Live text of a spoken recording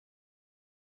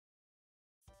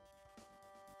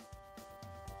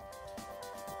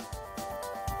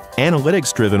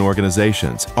Analytics-driven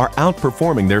organizations are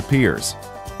outperforming their peers.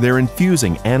 They're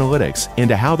infusing analytics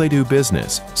into how they do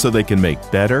business so they can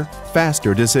make better,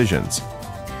 faster decisions.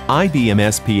 IBM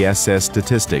SPSS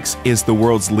Statistics is the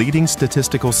world's leading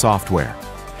statistical software.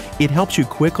 It helps you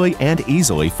quickly and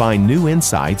easily find new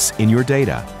insights in your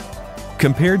data.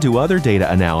 Compared to other data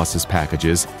analysis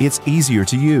packages, it's easier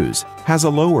to use, has a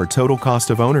lower total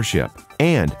cost of ownership,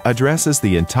 and addresses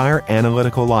the entire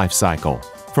analytical life cycle,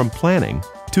 from planning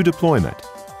to deployment.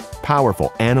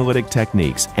 Powerful analytic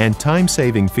techniques and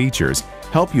time-saving features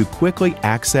help you quickly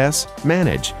access,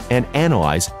 manage, and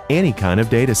analyze any kind of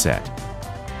data set.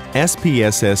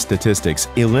 SPSS Statistics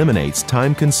eliminates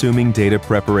time-consuming data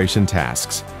preparation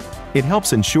tasks. It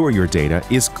helps ensure your data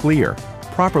is clear,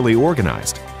 properly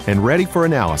organized, and ready for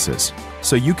analysis,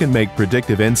 so you can make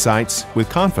predictive insights with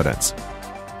confidence.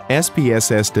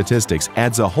 SPSS Statistics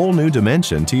adds a whole new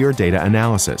dimension to your data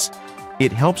analysis.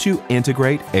 It helps you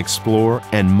integrate, explore,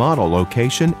 and model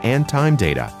location and time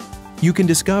data. You can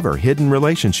discover hidden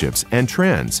relationships and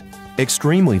trends,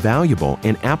 extremely valuable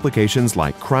in applications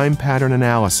like crime pattern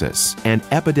analysis and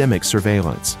epidemic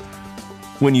surveillance.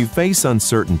 When you face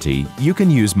uncertainty, you can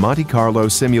use Monte Carlo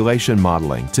simulation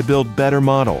modeling to build better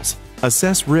models,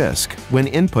 assess risk when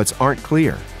inputs aren't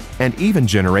clear, and even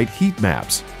generate heat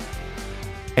maps.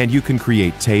 And you can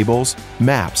create tables,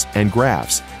 maps, and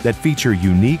graphs that feature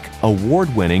unique,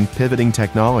 award-winning pivoting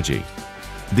technology.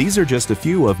 These are just a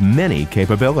few of many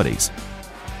capabilities.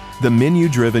 The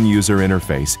menu-driven user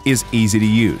interface is easy to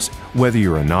use, whether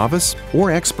you're a novice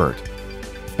or expert.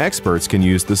 Experts can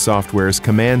use the software's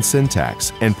command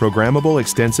syntax and programmable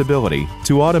extensibility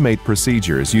to automate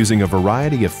procedures using a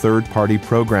variety of third-party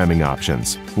programming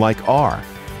options like R,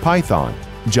 Python,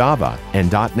 Java,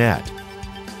 and .NET.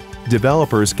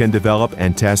 Developers can develop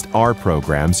and test R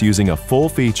programs using a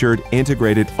full-featured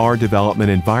integrated R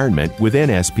development environment within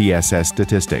SPSS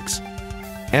Statistics.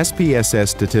 SPSS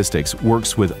Statistics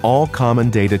works with all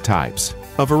common data types,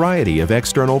 a variety of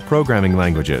external programming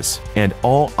languages, and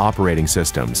all operating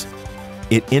systems.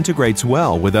 It integrates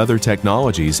well with other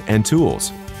technologies and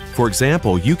tools. For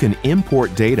example, you can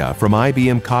import data from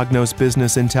IBM Cognos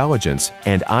Business Intelligence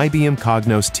and IBM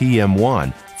Cognos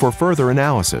TM1 for further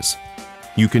analysis.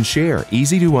 You can share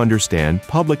easy-to-understand,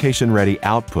 publication-ready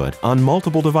output on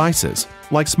multiple devices,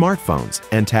 like smartphones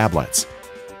and tablets.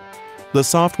 The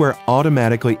software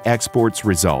automatically exports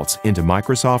results into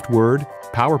Microsoft Word,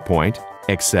 PowerPoint,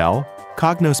 Excel,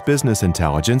 Cognos Business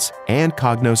Intelligence, and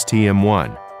Cognos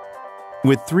TM1.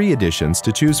 With 3 editions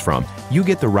to choose from, you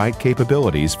get the right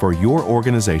capabilities for your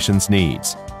organization's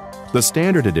needs. The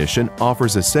Standard Edition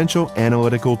offers essential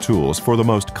analytical tools for the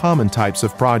most common types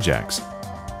of projects.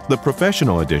 The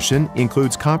Professional Edition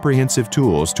includes comprehensive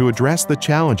tools to address the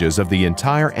challenges of the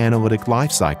entire analytic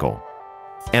lifecycle.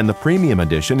 And the Premium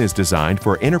Edition is designed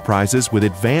for enterprises with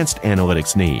advanced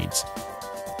analytics needs.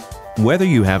 Whether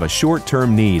you have a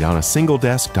short-term need on a single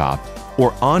desktop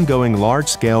or ongoing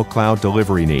large-scale cloud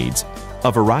delivery needs,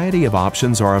 a variety of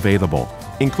options are available,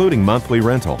 including monthly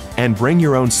rental and bring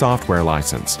your own software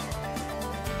license.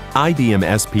 IBM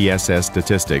SPSS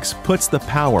Statistics puts the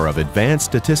power of advanced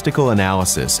statistical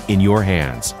analysis in your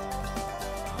hands.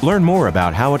 Learn more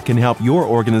about how it can help your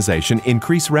organization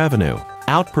increase revenue,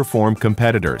 outperform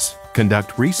competitors,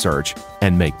 conduct research,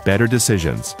 and make better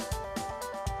decisions.